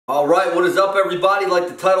Alright, what is up everybody? Like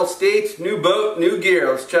the title states, new boat, new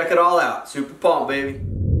gear. Let's check it all out. Super pumped, baby.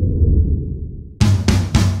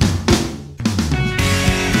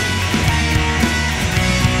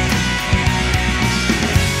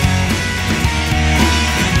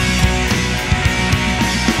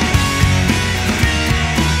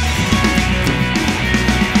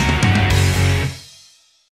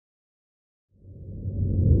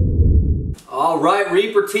 Alright,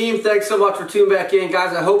 Reaper team, thanks so much for tuning back in.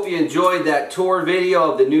 Guys, I hope you enjoyed that tour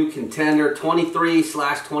video of the new Contender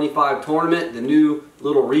 23/25 tournament, the new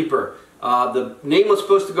little Reaper. The name was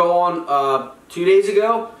supposed to go on 2 days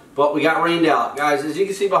ago, but we got rained out. Guys, as you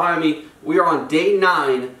can see behind me, we are on day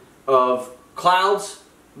 9 of clouds,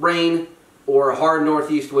 rain, or a hard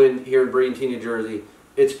northeast wind here in Bradenton, New Jersey.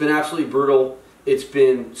 It's been absolutely brutal. It's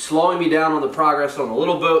been slowing me down on the progress on the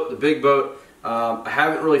little boat, the big boat. I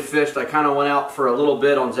haven't really fished. I kind of went out for a little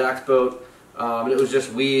bit on Zach's boat, and it was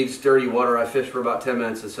just weeds, dirty water. I fished for about 10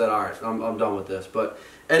 minutes and said, all right, I'm done with this. But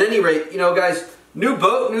at any rate, you know, guys, new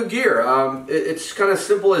boat, new gear. It's kind of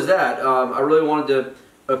simple as that. I really wanted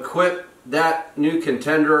to equip that new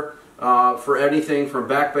Contender for anything from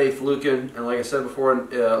back bay fluking, and like I said before,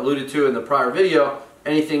 alluded to in the prior video,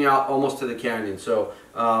 anything out almost to the canyon. So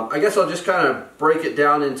I guess I'll just kind of break it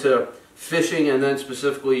down into fishing and then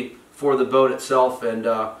specifically for the boat itself, and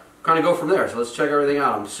kind of go from there. So let's check everything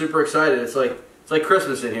out. I'm super excited. It's like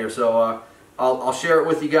Christmas in here. So I'll share it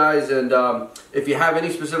with you guys, and if you have any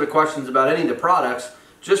specific questions about any of the products,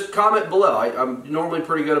 just comment below. I'm normally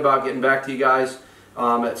pretty good about getting back to you guys.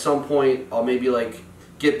 At some point, I'll maybe like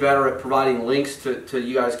get better at providing links to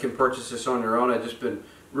you guys can purchase this on your own. I've just been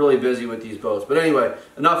really busy with these boats. But anyway,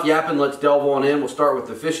 enough yapping. Let's delve on in. We'll start with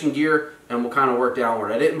the fishing gear, and we'll kind of work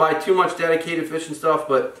downward. I didn't buy too much dedicated fishing stuff,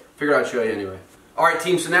 but figured I'd show you anyway. Alright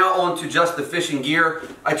team, so now on to just the fishing gear.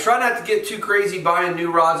 I try not to get too crazy buying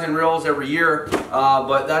new rods and reels every year,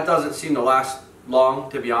 but that doesn't seem to last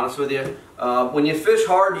long, to be honest with you. When you fish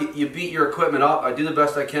hard, you beat your equipment up. I do the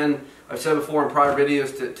best I can. I've said before in prior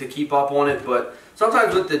videos to keep up on it, but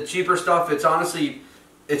sometimes with the cheaper stuff, it's honestly,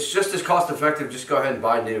 it's just as cost effective. Just go ahead and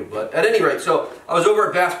buy new. But at any rate, so I was over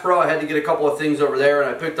at Bass Pro. I had to get a couple of things over there,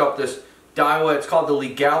 and I picked up this Daiwa. It's called the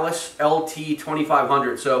Legalis LT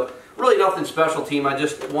 2500. So really nothing special, team. I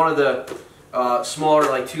just wanted the smaller,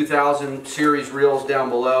 like 2000 series reels down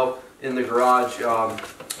below in the garage.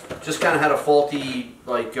 Just kind of had a faulty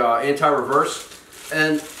like anti-reverse,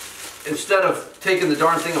 and instead of taking the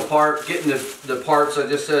darn thing apart, getting the parts, I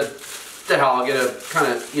just said, what the hell, I'll get a kind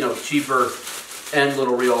of, you know, cheaper end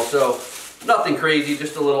little reel. So nothing crazy,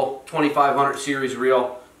 just a little 2500 series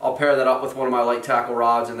reel. I'll pair that up with one of my light tackle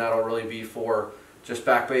rods, and that'll really be for just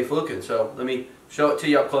back bay fluking. So let me show it to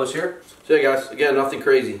you up close here. So yeah guys, again, nothing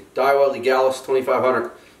crazy. Daiwa Legalis 2500.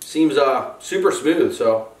 Seems super smooth.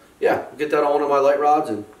 So yeah, get that on one of my light rods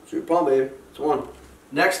and super pumped, baby. It's one.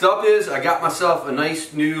 Next up is I got myself a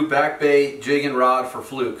nice new back bay jigging rod for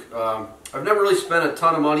fluke. I've never really spent a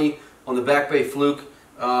ton of money on the back bay fluke.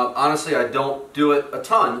 Honestly, I don't do it a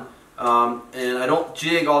ton, and I don't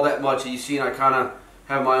jig all that much. You see, I kind of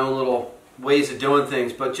have my own little ways of doing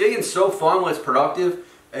things, but jigging's so fun when it's productive,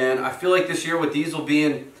 and I feel like this year with diesel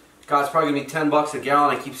being, God, it's probably gonna be 10 bucks a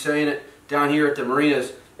gallon. I keep saying it down here at the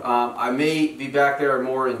marinas. I may be back there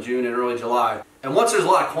more in June and early July. And once there's a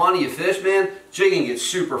lot of quantity of fish, man, jigging gets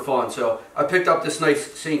super fun. So I picked up this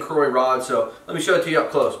nice St. Croix rod. So let me show it to you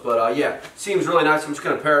up close. But yeah, seems really nice. I'm just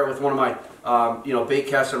gonna pair it with one of my you know, bait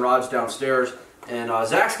casting rods downstairs. And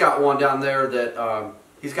Zach's got one down there that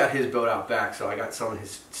he's got his boat out back, so I got some of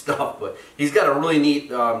his stuff. But he's got a really neat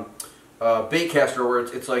bait caster where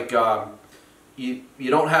it's like you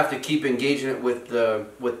don't have to keep engaging it with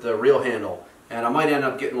the reel handle. And I might end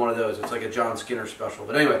up getting one of those. It's like a John Skinner special.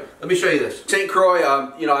 But anyway, let me show you this. St. Croix,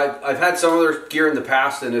 you know, I've had some of their gear in the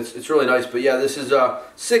past, and it's really nice. But yeah, this is a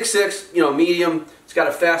 6.6, you know, medium. It's got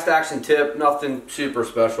a fast action tip, nothing super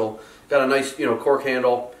special. Got a nice, you know, cork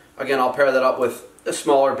handle. Again, I'll pair that up with a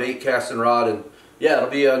smaller bait casting rod, and yeah, it'll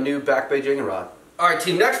be a new back bay jigging rod. All right,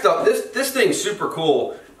 team. Next up, this thing's super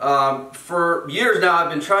cool. For years now, I've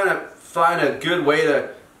been trying to find a good way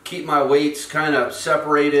to keep my weights kind of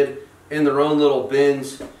separated in their own little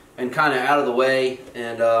bins and kind of out of the way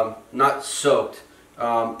and not soaked.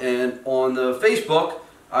 And on the Facebook,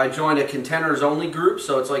 I joined a Contenders only group,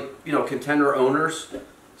 so it's like, you know, Contender owners.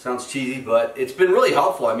 Sounds cheesy, but it's been really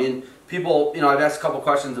helpful. I mean, people, you know, I've asked a couple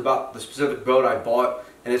questions about the specific boat I bought,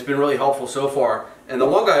 and it's been really helpful so far. And the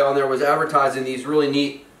one guy on there was advertising these really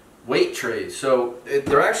neat weight trays. So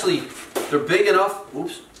they're big enough.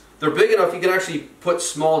 Oops. They're big enough you can actually put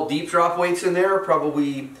small deep drop weights in there,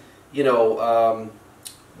 probably, you know,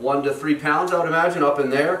 1 to 3 pounds, I would imagine, up in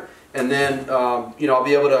there. And then, you know, I'll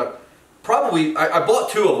be able to probably, I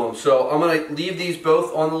bought 2 of them, so I'm going to leave these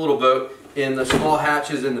both on the little boat in the small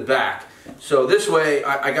hatches in the back. So this way,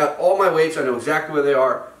 I got all my weights, I know exactly where they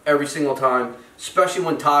are every single time, especially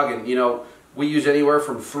when togging. You know, we use anywhere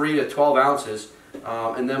from 3 to 12 ounces.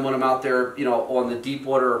 And then when I'm out there, you know, on the deep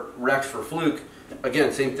water wrecks for fluke,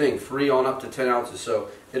 again, same thing, 3 on up to 10 ounces. So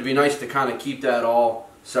it'd be nice to kind of keep that all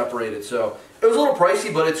separated. So it was a little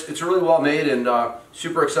pricey, but it's really well made, and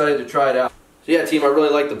super excited to try it out. So yeah, team, I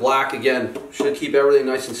really like the black. Again, should keep everything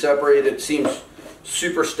nice and separated. It seems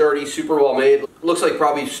super sturdy, super well made. Looks like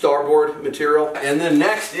probably starboard material. And then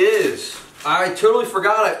next is, I totally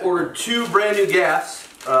forgot I ordered 2 brand new gaffs.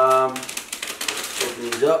 Open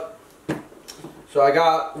these up. So I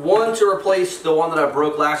got one to replace the one that I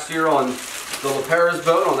broke last year on the La Perra's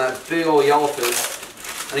boat, on that big old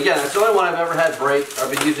yellowfish. And again, that's the only one I've ever had break.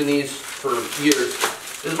 I've been using these for years.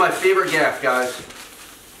 This is my favorite gaff, guys.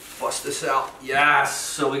 Bust this out. Yes!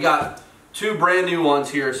 So we got 2 brand new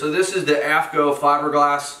ones here. So this is the AFCO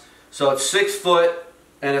fiberglass. So it's 6 foot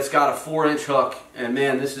and it's got a 4-inch hook. And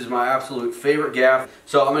man, this is my absolute favorite gaff.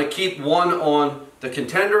 So I'm going to keep one on the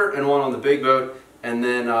Contender and one on the big boat. And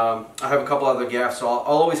then I have a couple other gaffs. So I'll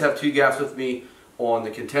always have 2 gaffs with me on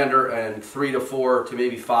the Contender and 3 to 4 to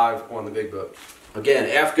maybe 5 on the big boat. Again,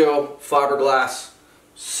 AFCO fiberglass,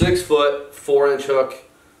 6 foot, 4-inch hook.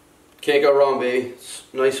 Can't go wrong, baby. It's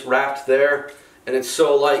nice wrapped there. And it's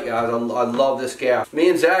so light, guys. I love this gaff. Me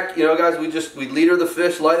and Zach, you know, guys, we leader the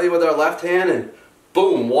fish lightly with our left hand, and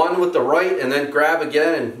boom, one with the right, and then grab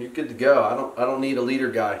again, and you're good to go. I don't need a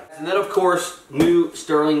leader guy. And then, of course, new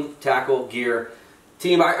Sterling tackle gear.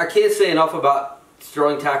 Team, I can't say enough about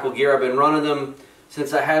Sterling tackle gear. I've been running them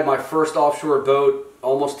since I had my first offshore boat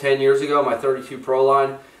almost 10 years ago, my 32 Pro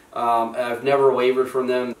line. I've never wavered from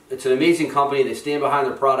them. It's an amazing company. They stand behind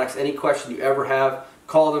their products. Any question you ever have,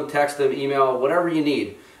 call them, text them, email, whatever you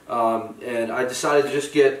need. And I decided to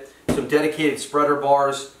just get some dedicated spreader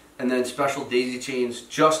bars and then special daisy chains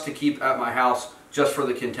just to keep at my house, just for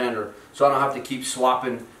the Contender, so I don't have to keep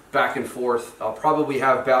swapping back and forth. I'll probably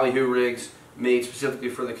have ballyhoo rigs made specifically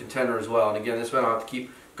for the Contender as well. And again, this way I don't have to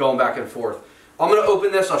keep going back and forth. I'm going to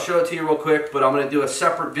open this. I'll show it to you real quick, but I'm going to do a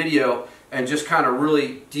separate video and just kind of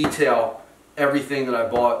really detail everything that I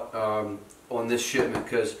bought on this shipment,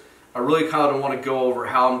 because I really kind of want to go over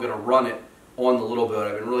how I'm going to run it on the little boat.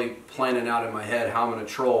 I've been really planning out in my head how I'm going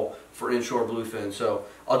to troll for inshore bluefin. So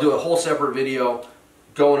I'll do a whole separate video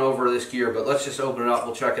going over this gear, but let's just open it up.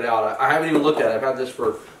 We'll check it out. I haven't even looked at it. I've had this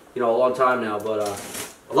for, you know, a long time now, but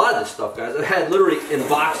a lot of this stuff, guys, I've had literally in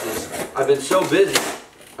boxes. I've been so busy,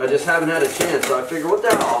 I just haven't had a chance. So I figure, what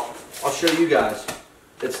the hell? I'll show you guys.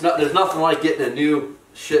 There's nothing like getting a new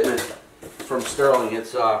shipment from Sterling. I'm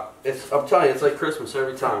telling you, it's like Christmas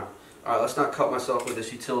every time. All right, let's not cut myself with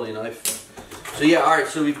this utility knife. So yeah, all right,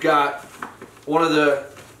 so we've got one of the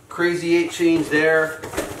Crazy 8 chains there.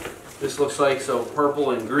 This looks like, so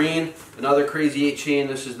purple and green. Another Crazy 8 chain,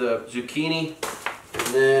 this is the zucchini.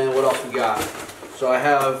 And then what else we got? So I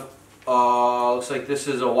have, looks like this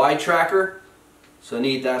is a wide tracker. So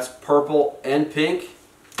neat, that's purple and pink.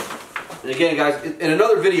 And again, guys, in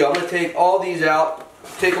another video, I'm going to take all these out,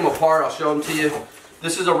 take them apart, I'll show them to you.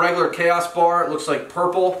 This is a regular Chaos bar. It looks like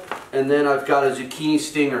purple. And then I've got a zucchini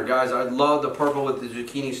stinger. Guys, I love the purple with the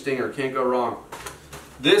zucchini stinger. Can't go wrong.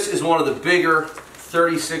 This is one of the bigger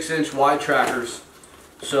 36-inch wide trackers.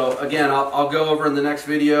 So again, I'll go over in the next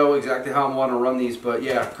video exactly how I want to run these. But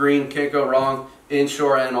yeah, green, can't go wrong,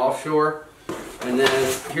 inshore and offshore. And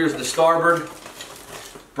then here's the starboard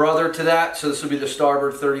brother to that. So this will be the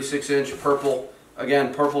starboard 36-inch purple.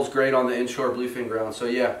 Again, purple's great on the inshore bluefin ground. So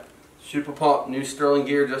yeah, super pumped. New Sterling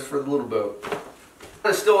gear just for the little boat.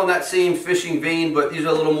 Kind of still in that same fishing vein, but these are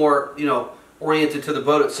a little more, you know, oriented to the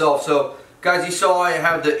boat itself. So guys, you saw I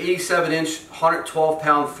have the 87-inch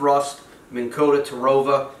 112-pound thrust Minn Kota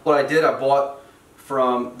Tarova. What I did, I bought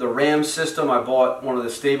from the Ram system, I bought one of the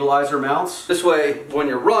stabilizer mounts. This way, when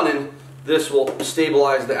you're running, this will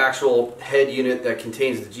stabilize the actual head unit that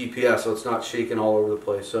contains the GPS, so it's not shaking all over the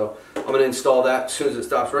place. So I'm going to install that as soon as it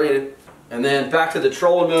stops raining. And then back to the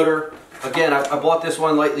trolling motor. Again, I bought this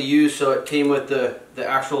one lightly used, so it came with the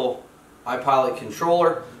actual iPilot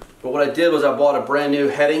controller. But what I did was I bought a brand new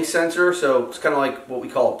heading sensor, so it's kind of like what we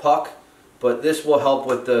call a puck. But this will help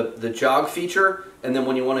with the jog feature, and then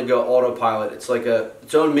when you want to go autopilot, it's like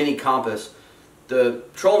its own mini compass. The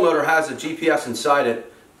trolling motor has a GPS inside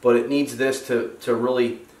it, but it needs this to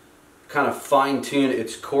really kind of fine-tune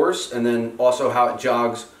its course, and then also how it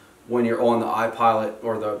jogs when you're on the iPilot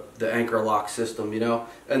or the anchor lock system, you know.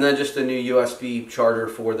 And then just a new USB charger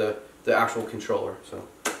for the actual controller. So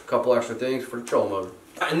couple extra things for the trolling motor.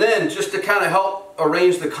 And then just to kind of help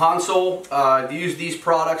arrange the console, I've used these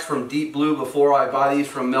products from Deep Blue before. I buy these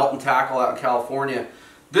from Melt and Tackle out in California.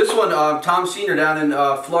 This one, Tom Sr. down in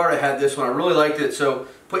Florida had this one. I really liked it. So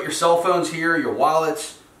put your cell phones here, your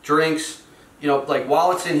wallets, drinks, you know, like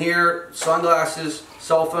wallets in here, sunglasses,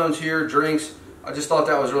 cell phones here, drinks. I just thought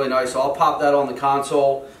that was really nice. So I'll pop that on the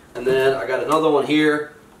console. And then I got another one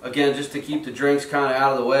here, again, just to keep the drinks kind of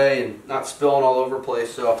out of the way and not spilling all over the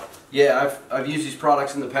place. So yeah, I've used these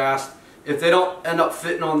products in the past. If they don't end up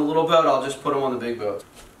fitting on the little boat, I'll just put them on the big boat.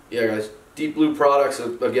 Yeah guys, Deep Blue products,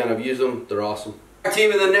 again, I've used them, they're awesome.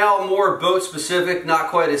 Team, and then now more boat specific,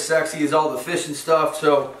 not quite as sexy as all the fishing stuff.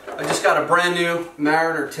 So I just got a brand new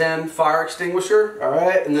Mariner 10 fire extinguisher, all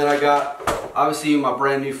right? And then I got, obviously, my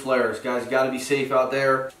brand new flares. Guys, got to be safe out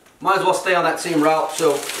there. Might as well stay on that same route.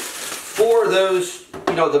 So for those,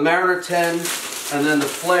 you know, the Mariner 10 and then the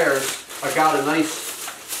flares, I got a nice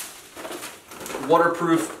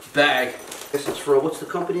waterproof bag. I guess it's for, what's the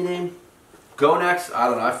company name? Gonex? I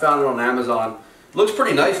don't know. I found it on Amazon. Looks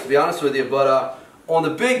pretty nice, to be honest with you, but on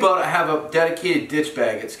the big boat, I have a dedicated ditch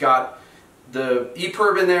bag. It's got the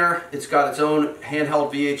EPIRB in there. It's got its own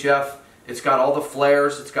handheld VHF. It's got all the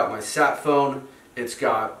flares. It's got my sat phone. It's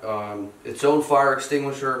got its own fire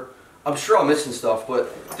extinguisher. I'm sure I'm missing stuff,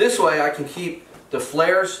 but this way I can keep the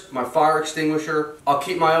flares, my fire extinguisher. I'll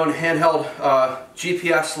keep my own handheld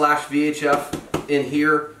GPS/VHF in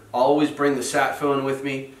here. I'll always bring the sat phone with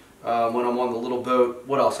me. When I'm on the little boat.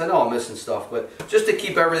 What else? I know I'm missing stuff, but just to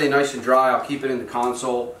keep everything nice and dry, I'll keep it in the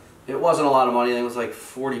console. It wasn't a lot of money. I think it was like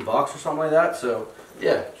 40 bucks or something like that. So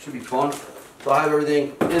yeah, it should be fun. So I have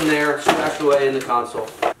everything in there, stashed away in the console.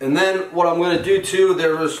 And then what I'm going to do too,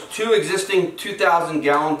 there was two existing 2,000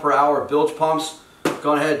 gallon per hour bilge pumps.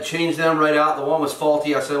 Gone ahead and changed them right out. The one was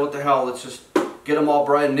faulty. I said, what the hell? Let's just get them all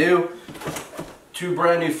brand new. Two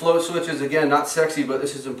brand new float switches. Again, not sexy, but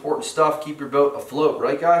this is important stuff. Keep your boat afloat,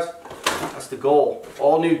 right guys? That's the goal.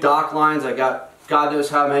 All new dock lines. I got God knows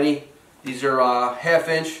how many. These are 1/2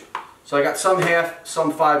 inch. So I got some half,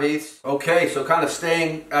 some 5/8. Okay, so kind of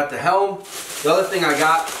staying at the helm. The other thing I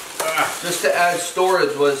got, just to add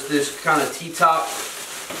storage, was this kind of T-top.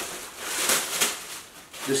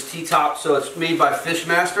 This T-top, so it's made by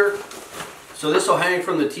Fishmaster. So this will hang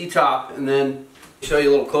from the T-top, and then show you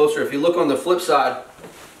a little closer. If you look on the flip side,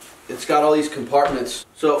 it's got all these compartments.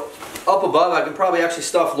 So up above, I can probably actually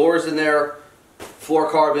stuff lures in there,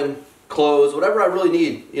 fluorocarbon, clothes, whatever I really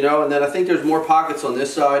need, you know. And then I think there's more pockets on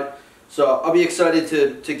this side. So I'll be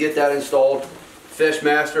excited to get that installed.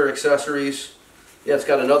 Fishmaster accessories. Yeah, it's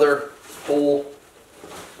got another whole,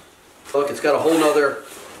 look, it's got a whole nother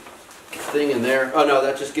thing in there. Oh no,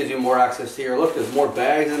 that just gives you more access here. Look, there's more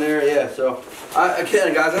bags in there. Yeah, so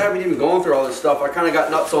again guys, I haven't even gone through all this stuff. I kind of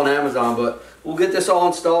got nuts on Amazon, but we'll get this all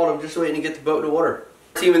installed. I'm just waiting to get the boat in the water.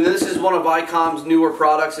 Team, and this is one of ICOM's newer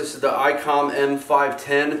products. This is the ICOM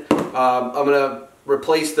M510. I'm going to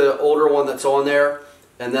replace the older one that's on there,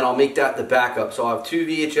 and then I'll make that the backup. So I'll have two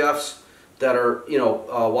VHFs that are, you know,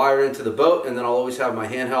 wired into the boat, and then I'll always have my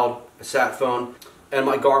handheld sat phone and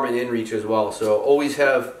my Garmin inReach as well. So always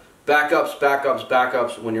have backups, backups,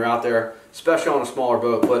 backups when you're out there, especially on a smaller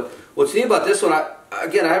boat. But what's neat about this one,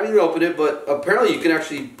 again, I haven't even opened it, but apparently you can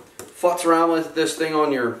actually futz around with this thing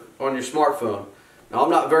on your smartphone. Now, I'm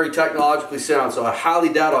not very technologically sound, so I highly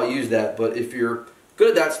doubt I'll use that. But if you're good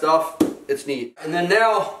at that stuff, it's neat. And then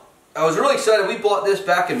now, I was really excited. We bought this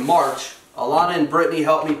back in March. Alana and Brittany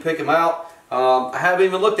helped me pick them out. I haven't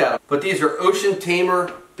even looked at them. But these are Ocean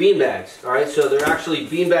Tamer beanbags. All right, so they're actually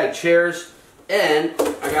beanbag chairs. And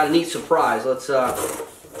I got a neat surprise. Let's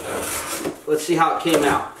see how it came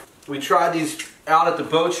out. We tried these out at the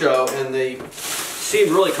boat show, and they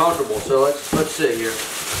seemed really comfortable. So let's see here.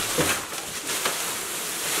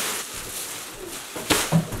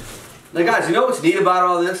 Now guys, you know what's neat about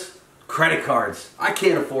all this? Credit cards. I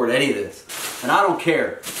can't afford any of this, and I don't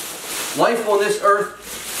care. Life on this earth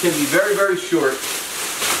can be very, very short,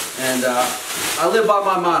 and I live by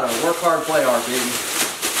my motto: work hard, play hard, baby.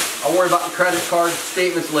 I'll worry about the credit card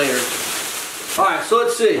statements later. Alright, so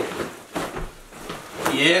let's see.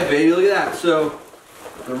 Yeah, baby, look at that. So,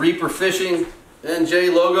 the Reaper Fishing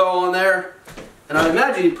NJ logo on there. And I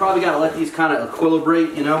imagine you probably got to let these kind of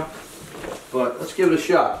equilibrate, you know. But let's give it a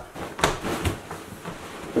shot.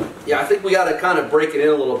 Yeah, I think we got to kind of break it in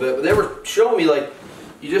a little bit. But they were showing me, like,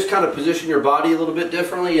 you just kind of position your body a little bit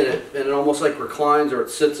differently, and it almost like reclines or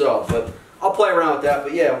it sits up. But I'll play around with that.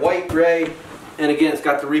 But yeah, white, gray. And again, it's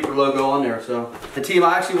got the Reaper logo on there. So the team,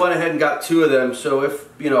 I actually went ahead and got two of them. So if,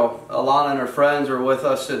 you know, Alana and her friends are with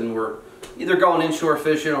us and we're either going inshore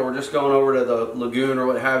fishing or we're just going over to the lagoon or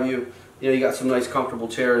what have you, you know, you got some nice comfortable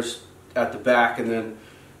chairs at the back, and then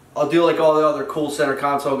I'll do like all the other cool center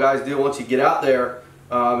console guys do once you get out there.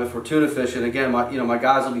 If we're tuna fishing, again, my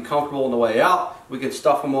guys will be comfortable on the way out. We can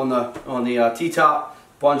stuff them on the T-top,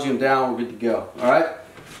 bungee them down, we're good to go. All right.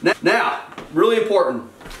 Now, really important.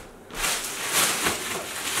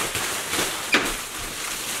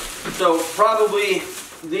 So probably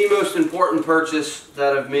the most important purchase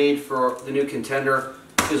that I've made for the new Contender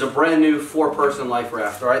is a brand new 4-person life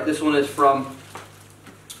raft. All right, this one is from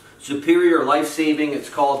Superior Life Saving. It's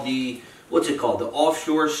called the, what's it called? The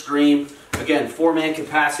Offshore Stream. Again, 4-man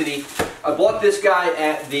capacity. I bought this guy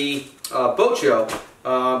at the boat show.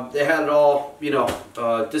 They had it all, you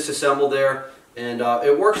know, disassembled there. And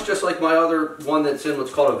it works just like my other one that's in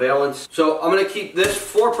what's called a valance. So I'm going to keep this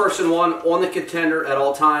 4-person one on the Contender at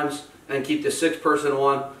all times and keep the 6-person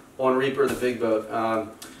one on Reaper, the big boat.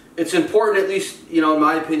 It's important, at least, you know, in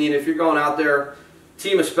my opinion, if you're going out there,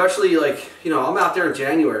 team, especially like, you know, I'm out there in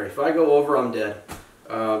January. If I go over, I'm dead.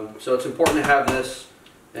 So it's important to have this.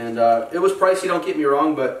 And it was pricey, don't get me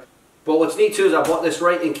wrong, but what's neat too is I bought this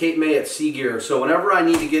right in Cape May at Sea Gear. So whenever I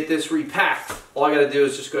need to get this repacked, all I got to do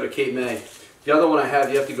is just go to Cape May. The other one I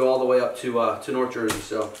have, you have to go all the way up to North Jersey.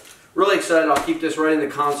 So really excited. I'll keep this right in the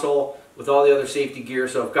console with all the other safety gear.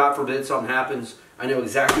 So if God forbid something happens, I know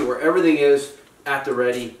exactly where everything is at the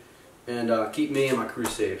ready, and keep me and my crew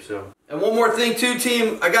safe. So, and one more thing too,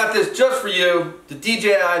 team. I got this just for you, the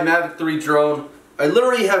DJI Mavic 3 drone. I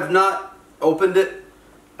literally have not opened it.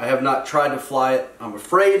 I have not tried to fly it. I'm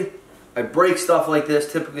afraid. I break stuff like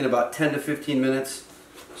this typically in about 10 to 15 minutes.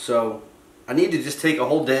 So I need to just take a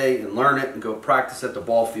whole day and learn it and go practice at the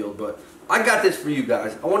ball field. But I got this for you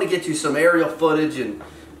guys. I want to get you some aerial footage and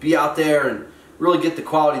be out there and really get the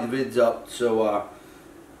quality of the vids up, so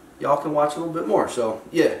y'all can watch a little bit more. So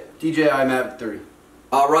yeah, DJI Mavic 3.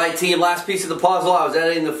 Alright team, last piece of the puzzle. I was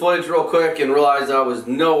editing the footage real quick and realized I was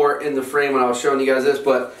nowhere in the frame when I was showing you guys this,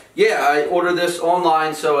 but yeah, I ordered this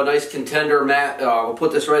online, so a nice Contender mat. We'll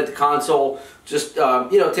put this right at the console. Just, you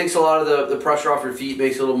know, it takes a lot of the pressure off your feet,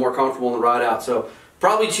 makes it a little more comfortable on the ride out. So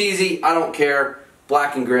probably cheesy, I don't care.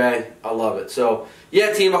 Black and gray, I love it. So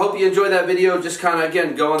yeah team, I hope you enjoyed that video. Just kind of,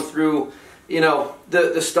 again, going through, you know,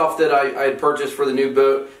 the stuff that I had purchased for the new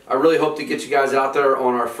boat. I really hope to get you guys out there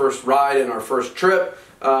on our first ride and our first trip.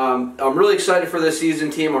 I'm really excited for this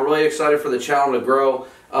season, team. I'm really excited for the channel to grow.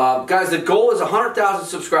 Guys, the goal is 100,000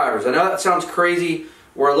 subscribers. I know that sounds crazy.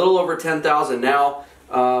 We're a little over 10,000 now.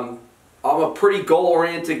 I'm a pretty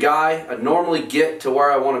goal-oriented guy. I normally get to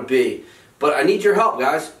where I want to be. But I need your help,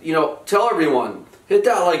 guys. You know, tell everyone. Hit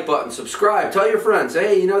that like button. Subscribe. Tell your friends.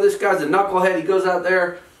 Hey, you know, this guy's a knucklehead. He goes out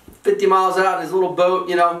there 50 miles out in his little boat,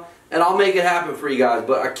 you know, and I'll make it happen for you guys.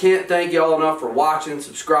 But I can't thank you all enough for watching,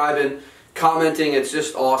 subscribing, commenting. It's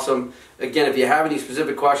just awesome. Again, if you have any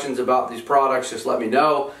specific questions about these products, just let me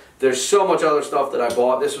know. There's so much other stuff that I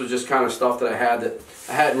bought. This was just kind of stuff that I had that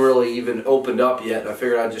I hadn't really even opened up yet. I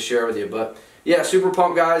figured I'd just share with you. But yeah, super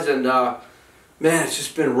pumped, guys. And man, it's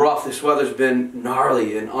just been rough. This weather's been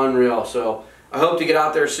gnarly and unreal. So I hope to get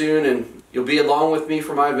out there soon and you'll be along with me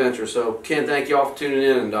for my adventure. So can't thank you all for tuning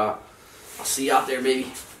in, and I'll see you out there, baby.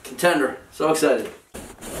 Contender. So excited.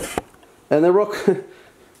 And then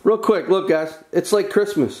real quick, look guys, it's like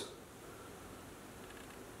Christmas.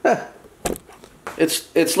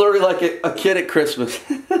 It's literally like a kid at Christmas.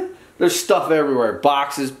 There's stuff everywhere.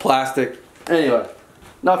 Boxes, plastic. Anyway,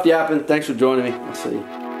 enough yapping. Thanks for joining me. I'll see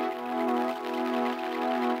you.